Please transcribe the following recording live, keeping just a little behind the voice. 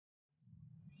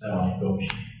Assalamualaikum.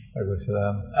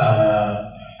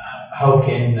 How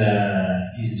can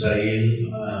Israel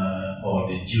or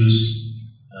the Jews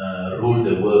rule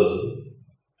the world,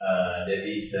 that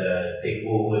is, take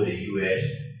over the US,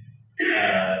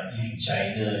 if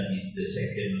China is the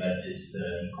second largest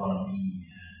economy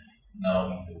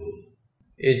now in the world?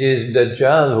 It is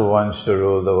Dajjal who wants to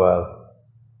rule the world,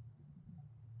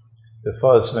 the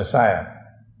false Messiah.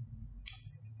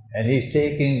 And he's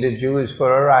taking the Jews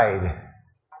for a ride.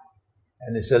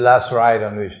 And it's the last ride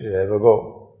on which they'll ever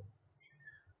go.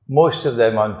 Most of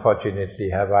them,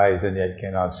 unfortunately, have eyes and yet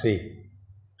cannot see.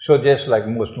 So just like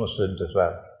most Muslims as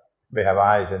well, they have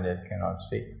eyes and yet cannot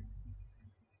see.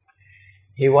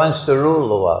 He wants to rule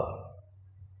the world.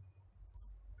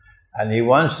 And he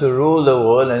wants to rule the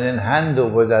world and then hand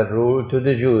over that rule to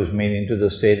the Jews, meaning to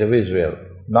the state of Israel,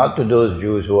 not to those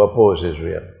Jews who oppose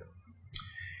Israel.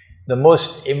 The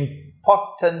most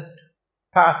important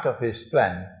part of his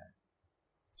plan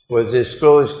was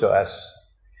disclosed to us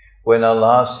when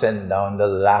Allah sent down the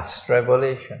last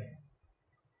revelation.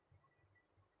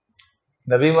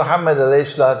 Nabi Muhammad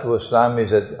ﷺ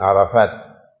is at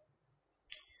Arafat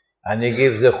and he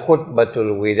gives the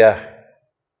khutbatul wida.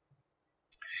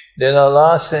 Then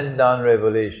Allah sent down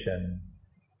revelation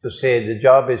to say the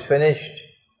job is finished,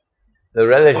 the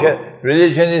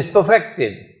religion is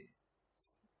perfected.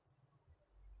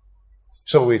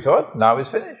 So we thought, now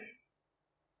it's finished.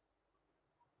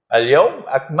 اليوم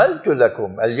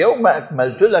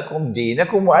أكملت لكم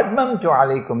دينكم وأتممت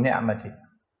عليكم نعمتي.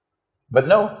 But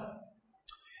no.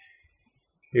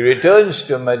 He returns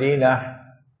to Medina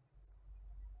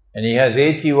and he has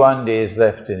 81 days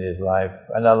left in his life,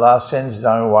 and Allah sends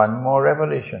down one more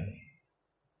revelation.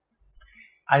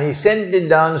 And he sent it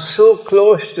down so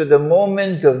close to the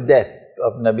moment of death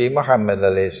of Nabi Muhammad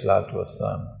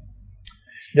ﷺ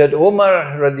that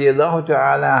Umar radiallahu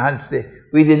ta'ala had said,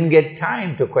 we didn't get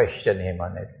time to question him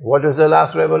on it. What was the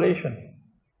last revelation?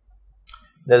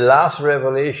 The last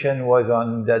revelation was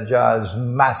on Dajjal's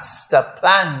master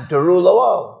plan to rule the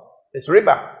world. It's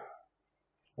riba.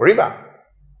 Riba.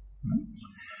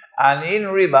 And in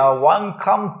riba, one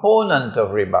component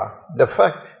of riba,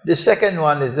 the second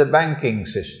one is the banking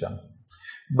system.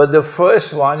 But the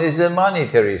first one is the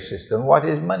monetary system. What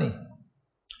is money?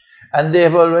 And they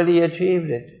have already achieved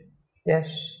it.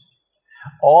 Yes.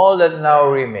 All that now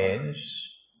remains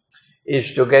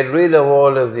is to get rid of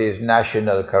all of these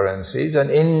national currencies, and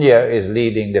India is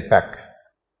leading the pack.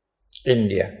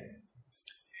 India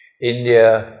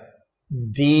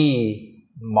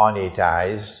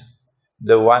demonetized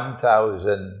the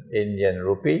 1,000 Indian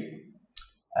rupee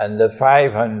and the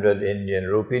 500 Indian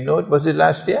rupee note, was it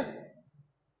last year?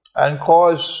 And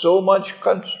caused so much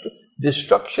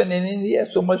destruction in India,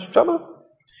 so much trouble.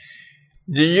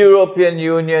 The European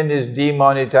Union is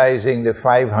demonetizing the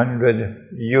 500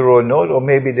 euro note, or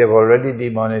maybe they've already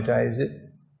demonetized it.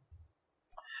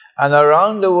 And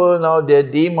around the world now they're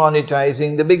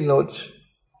demonetizing the big notes.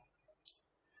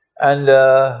 And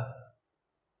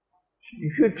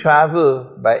if you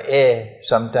travel by air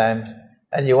sometimes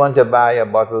and you want to buy a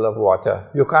bottle of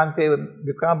water, you can't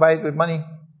buy it with money.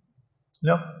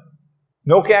 No.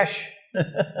 No cash.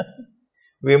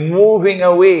 We're moving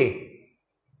away.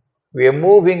 We are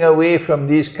moving away from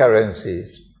these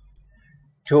currencies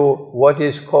to what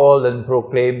is called and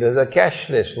proclaimed as a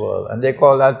cashless world, and they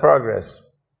call that progress.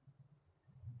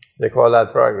 They call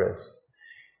that progress.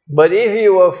 But if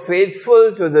you are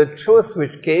faithful to the truth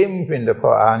which came in the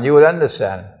Quran, you will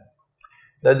understand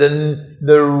that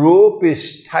the rope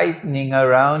is tightening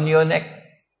around your neck.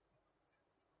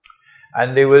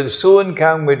 And they will soon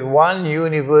come with one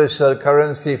universal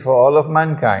currency for all of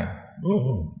mankind.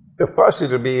 Of course it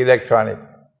will be electronic.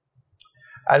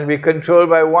 And be controlled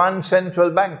by one central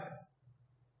bank.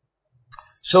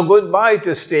 So goodbye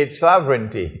to state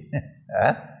sovereignty.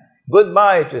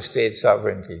 Goodbye to state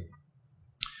sovereignty.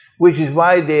 Which is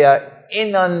why they are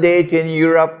inundating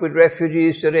Europe with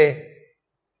refugees today.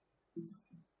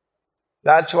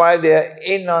 That's why they are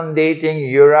inundating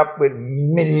Europe with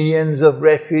millions of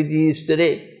refugees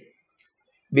today.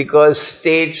 Because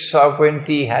state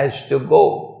sovereignty has to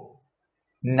go.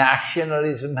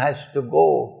 Nationalism has to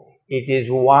go. It is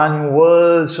one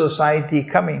world society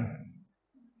coming,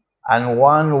 and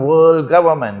one world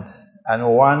government,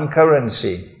 and one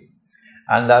currency.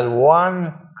 And that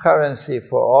one currency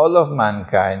for all of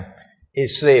mankind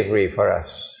is slavery for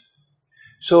us.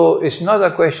 So it's not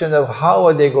a question of how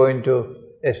are they going to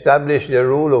establish their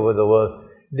rule over the world.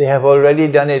 They have already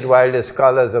done it while the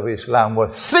scholars of Islam were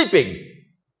sleeping.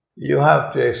 You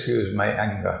have to excuse my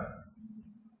anger.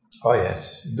 Oh yes,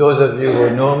 those of you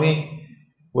who know me,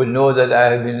 would know that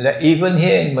I have been, even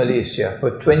here in Malaysia,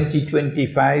 for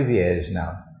 25 years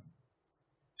now.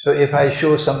 So if I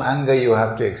show some anger, you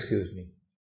have to excuse me.